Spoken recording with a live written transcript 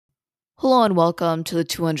Hello and welcome to the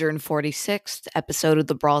 246th episode of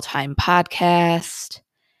the Brawl Time podcast.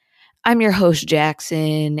 I'm your host,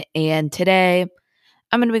 Jackson, and today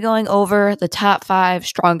I'm going to be going over the top 5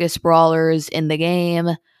 strongest brawlers in the game.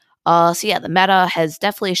 The meta has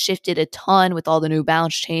definitely shifted a ton with all the new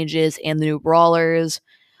balance changes and the new brawlers.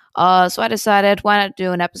 So I decided, why not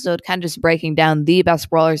do an episode kind of just breaking down the best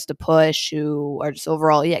brawlers to push who are just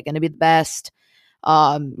overall, going to be the best.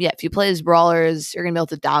 If you play as brawlers, you're gonna be able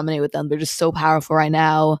to dominate with them. They're just so powerful right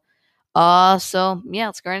now. Let's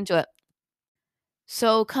get right into it.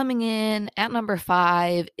 So coming in at number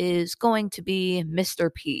 5 is going to be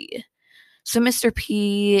Mr. P. So Mr.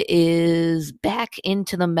 P is back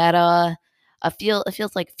into the meta. It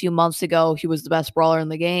feels like a few months ago he was the best brawler in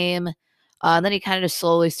the game. And then he kind of just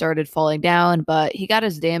slowly started falling down, but he got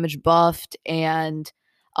his damage buffed, and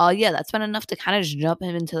that's been enough to kind of just jump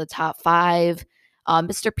him into the top 5.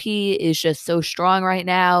 Mr. P is just so strong right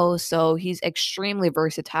now, so he's extremely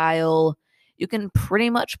versatile. You can pretty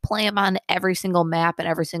much play him on every single map and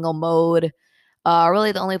every single mode.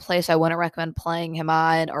 Really, the only place I wouldn't recommend playing him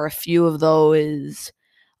on are a few of those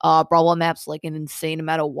Brawl maps, like an insane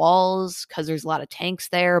amount of walls, because there's a lot of tanks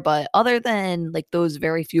there. But other than like those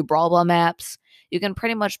very few Brawl maps, you can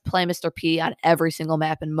pretty much play Mr. P on every single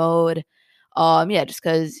map and mode. Just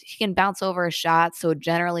because he can bounce over a shot, so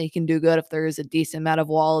generally he can do good if there's a decent amount of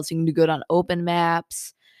walls. He can do good on open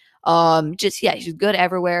maps. He's good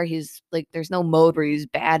everywhere. He's like, there's no mode where he's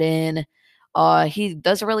bad in. He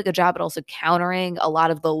does a really good job at also countering a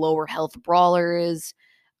lot of the lower health brawlers,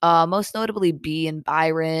 most notably B and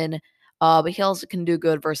Byron. But he also can do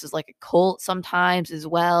good versus like a Colt sometimes as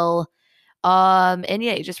well.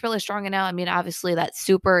 He's just really strong and out. I mean, obviously that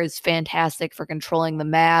super is fantastic for controlling the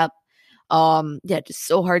map. Just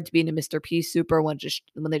so hard to beat a Mr. P super when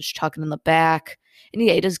they just chuck it in the back. And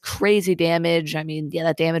yeah, he does crazy damage. I mean, yeah,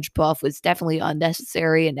 that damage buff was definitely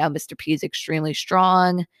unnecessary, and now Mr. P is extremely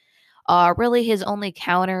strong. Really, his only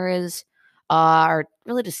counters are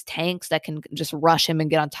really just tanks that can just rush him and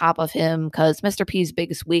get on top of him, because Mr. P's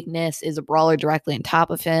biggest weakness is a brawler directly on top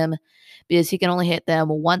of him, because he can only hit them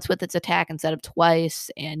once with its attack instead of twice.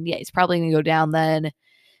 And yeah, he's probably going to go down then.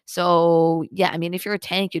 So, yeah, I mean, if you're a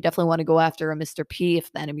tank, you definitely want to go after a Mr. P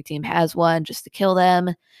if the enemy team has one, just to kill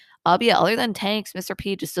them. Other than tanks, Mr.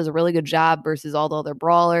 P just does a really good job versus all the other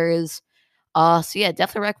brawlers.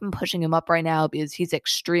 Definitely recommend pushing him up right now because he's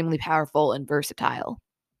extremely powerful and versatile.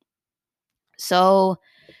 So,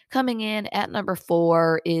 coming in at number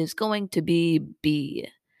 4 is going to be B.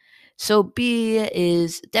 So B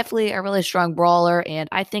is definitely a really strong brawler, and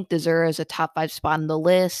I think deserves a top 5 spot on the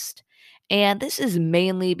list. And this is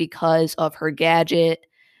mainly because of her gadget.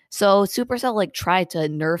 So Supercell tried to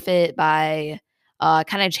nerf it by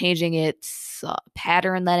kind of changing its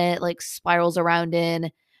pattern that it spirals around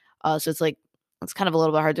in. It's kind of a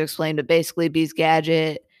little bit hard to explain, but basically B's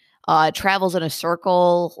gadget travels in a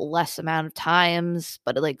circle less amount of times,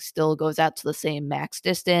 but it still goes out to the same max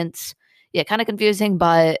distance. Yeah, kind of confusing,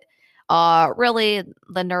 but really,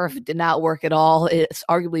 the nerf did not work at all. It's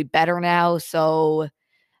arguably better now. So,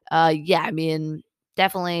 I mean,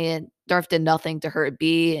 definitely nerf did nothing to hurt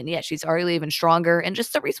B. And yeah, she's arguably even stronger. And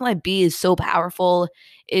just the reason why B is so powerful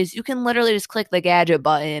is you can literally just click the gadget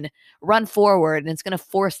button, run forward, and it's going to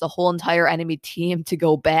force the whole entire enemy team to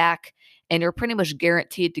go back. And you're pretty much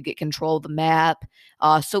guaranteed to get control of the map.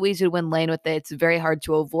 So easy to win lane with it. It's very hard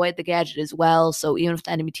to avoid the gadget as well. So even if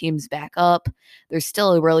the enemy team's back up, there's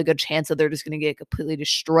still a really good chance that they're just going to get completely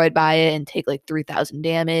destroyed by it and take 3,000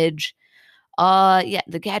 damage.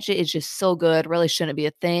 The gadget is just so good. Really shouldn't be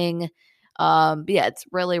a thing. It's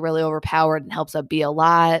really, really overpowered and helps up B a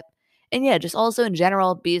lot. And yeah, just also in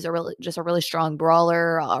general, B is a really strong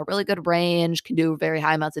brawler, really good range, can do very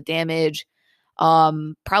high amounts of damage.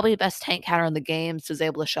 Probably the best tank counter in the game, so is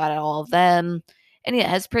able to shot at all of them. And yeah,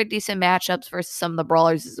 has pretty decent matchups versus some of the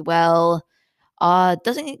brawlers as well.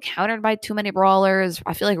 Doesn't get countered by too many brawlers.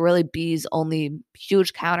 I feel like really B's only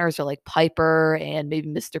huge counters are Piper and maybe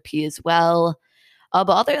Mr. P as well. But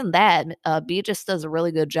other than that, B just does a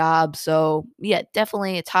really good job. So yeah,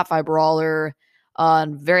 definitely a top 5 brawler,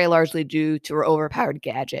 very largely due to her overpowered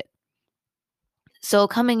gadget. So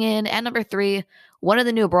coming in at number 3, one of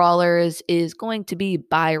the new brawlers is going to be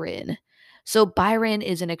Byron. So Byron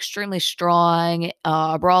is an extremely strong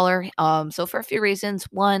brawler. So for a few reasons.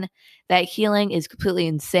 One, that healing is completely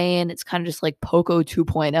insane. It's kind of just like Poco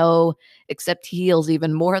 2.0, except he heals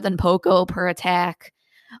even more than Poco per attack.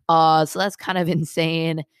 So that's kind of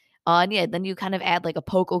insane. Then you kind of add a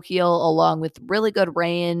Poco heal along with really good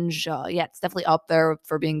range. It's definitely up there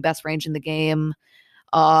for being best range in the game.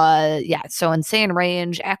 Yeah, so insane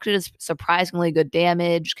range, actually does surprisingly good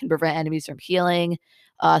damage, can prevent enemies from healing.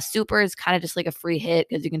 Super is kind of just like a free hit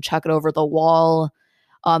because you can chuck it over the wall.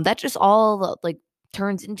 That just all like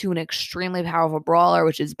turns into an extremely powerful brawler,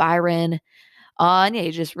 which is Byron. And yeah,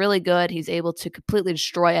 he's just really good. He's able to completely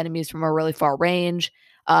destroy enemies from a really far range.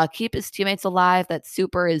 Keep his teammates alive. That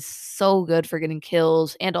super is so good for getting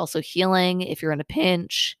kills and also healing if you're in a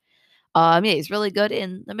pinch. Yeah, he's really good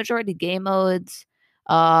in the majority of game modes.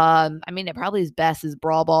 I mean, it probably is best is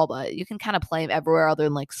Brawl Ball, but you can kind of play him everywhere other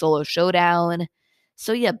than like Solo Showdown.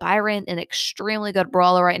 So yeah, Byron, an extremely good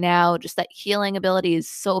brawler right now. Just that healing ability is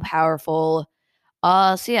so powerful.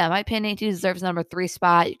 So yeah, in my opinion, he deserves number 3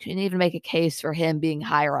 spot. You can even make a case for him being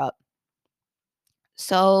higher up.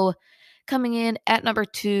 So coming in at number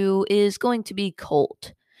 2 is going to be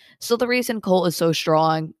Colt. So the reason Colt is so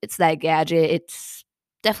strong, it's that gadget. It's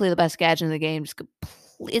definitely the best gadget in the game.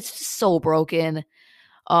 It's just so broken.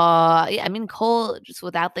 Yeah, I mean, Cole, just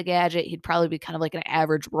without the gadget, he'd probably be kind of like an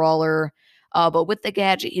average brawler. But with the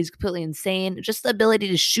gadget, he's completely insane. Just the ability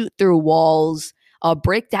to shoot through walls,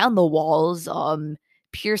 break down the walls,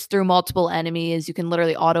 pierce through multiple enemies. You can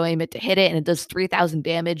literally auto aim it to hit it, and it does 3,000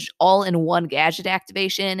 damage all in one gadget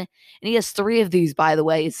activation. And he has 3 of these, by the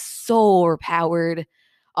way. He's so overpowered.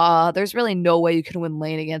 There's really no way you can win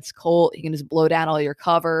lane against Colt. He can just blow down all your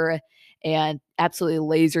cover and absolutely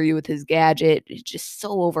laser you with his gadget. It's just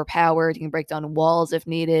so overpowered. He can break down walls if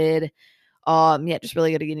needed. Yeah, just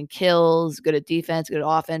really good at getting kills, good at defense, good at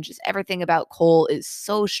offense. Just everything about Cole is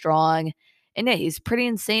so strong. And yeah, he's pretty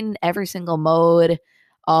insane in every single mode.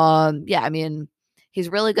 Yeah, I mean, he's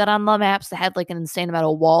really good on the maps that had like an insane amount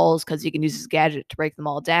of walls because he can use his gadget to break them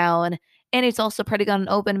all down. And he's also pretty good on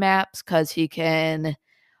open maps because he can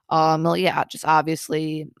well, yeah, just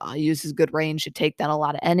obviously uses good range to take down a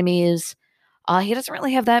lot of enemies. He doesn't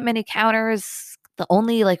really have that many counters. The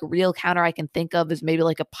only like real counter I can think of is maybe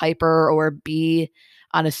like a Piper or a Bee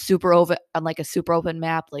on a super open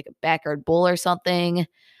map, like a Backyard Bull or something.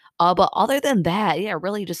 But other than that, yeah, it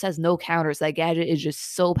really just has no counters. That gadget is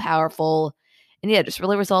just so powerful. And yeah, it just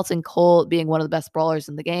really results in Colt being one of the best brawlers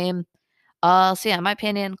in the game. So yeah, in my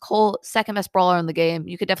opinion, Colt, second best brawler in the game.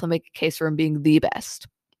 You could definitely make a case for him being the best.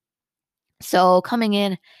 So coming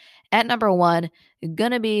in at number 1,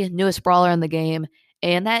 gonna be newest brawler in the game,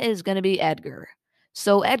 and that is gonna be Edgar.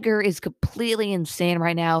 So Edgar is completely insane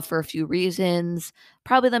right now for a few reasons.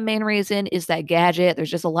 Probably the main reason is that gadget. There's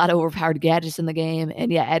just a lot of overpowered gadgets in the game,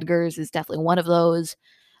 and yeah, Edgar's is definitely one of those.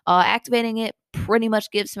 Activating it pretty much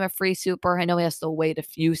gives him a free super. I know he has to wait a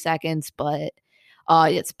few seconds, but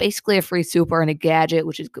it's basically a free super and a gadget,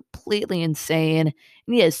 which is completely insane.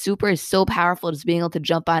 And yeah, super is so powerful, just being able to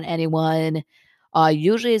jump on anyone.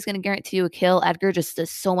 Usually is going to guarantee you a kill. Edgar just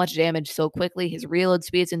does so much damage so quickly. His reload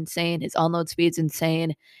speed's insane. His unload speed's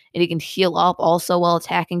insane. And he can heal up also while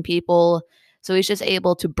attacking people. So he's just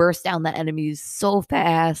able to burst down the enemies so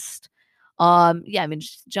fast. Yeah, I mean,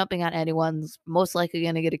 just jumping on anyone's most likely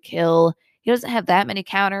going to get a kill. He doesn't have that many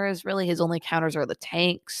counters. Really, his only counters are the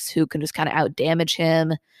tanks who can just kind of out damage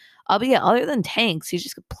him. But yeah, other than tanks, he's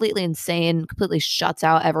just completely insane, completely shuts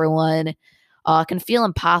out everyone. Can feel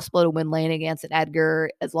impossible to win lane against an Edgar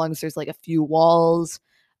as long as there's like a few walls.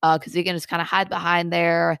 Because he can just kind of hide behind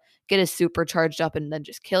there, get his super charged up, and then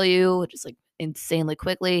just kill you just like insanely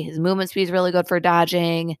quickly. His movement speed is really good for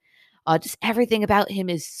dodging. Just everything about him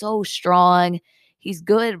is so strong. He's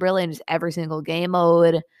good really in just every single game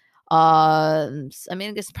mode. I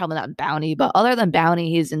mean, I guess probably not Bounty, but other than Bounty,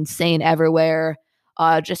 he's insane everywhere.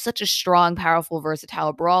 Just such a strong, powerful,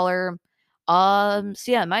 versatile brawler. So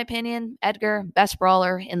yeah, in my opinion, Edgar, best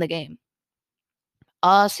brawler in the game.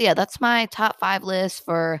 So yeah, that's my top 5 list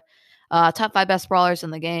for top 5 best brawlers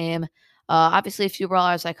in the game. Obviously, a few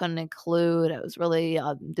brawlers I couldn't include. I was really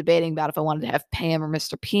debating about if I wanted to have Pam or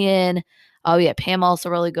Mr. P in. Oh yeah, Pam also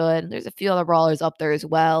really good. There's a few other brawlers up there as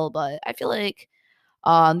well, but I feel like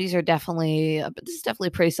these are definitely, but this is definitely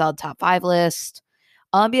a pretty solid top 5 list.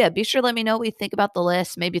 Yeah, be sure to let me know what you think about the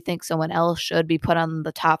list. Maybe you think someone else should be put on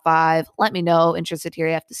the top 5. Let me know. Interested to hear what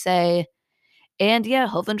you have to say. And yeah,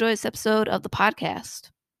 hope you enjoy this episode of the podcast.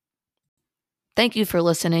 Thank you for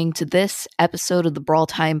listening to this episode of the Brawl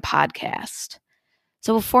Time podcast.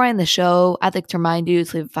 So before I end the show, I'd like to remind you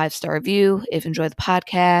to leave a 5-star review if you enjoy the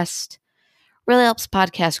podcast. Really helps the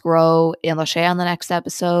podcast grow, and I'll share on the next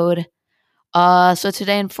episode. So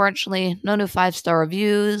today, unfortunately, no new 5-star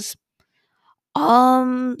reviews.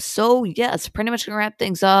 So yeah, it's pretty much gonna wrap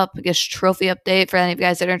things up. I guess trophy update for any of you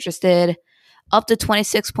guys that are interested. Up to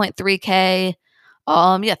 26.3k.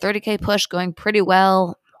 Yeah, 30k push going pretty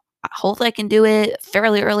well. Hopefully I can do it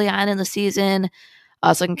fairly early on in the season.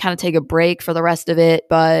 so I can kind of take a break for the rest of it.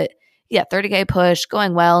 But yeah, 30K push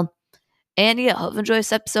going well. And yeah, hope you enjoy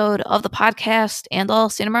this episode of the podcast, and I'll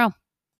see you tomorrow.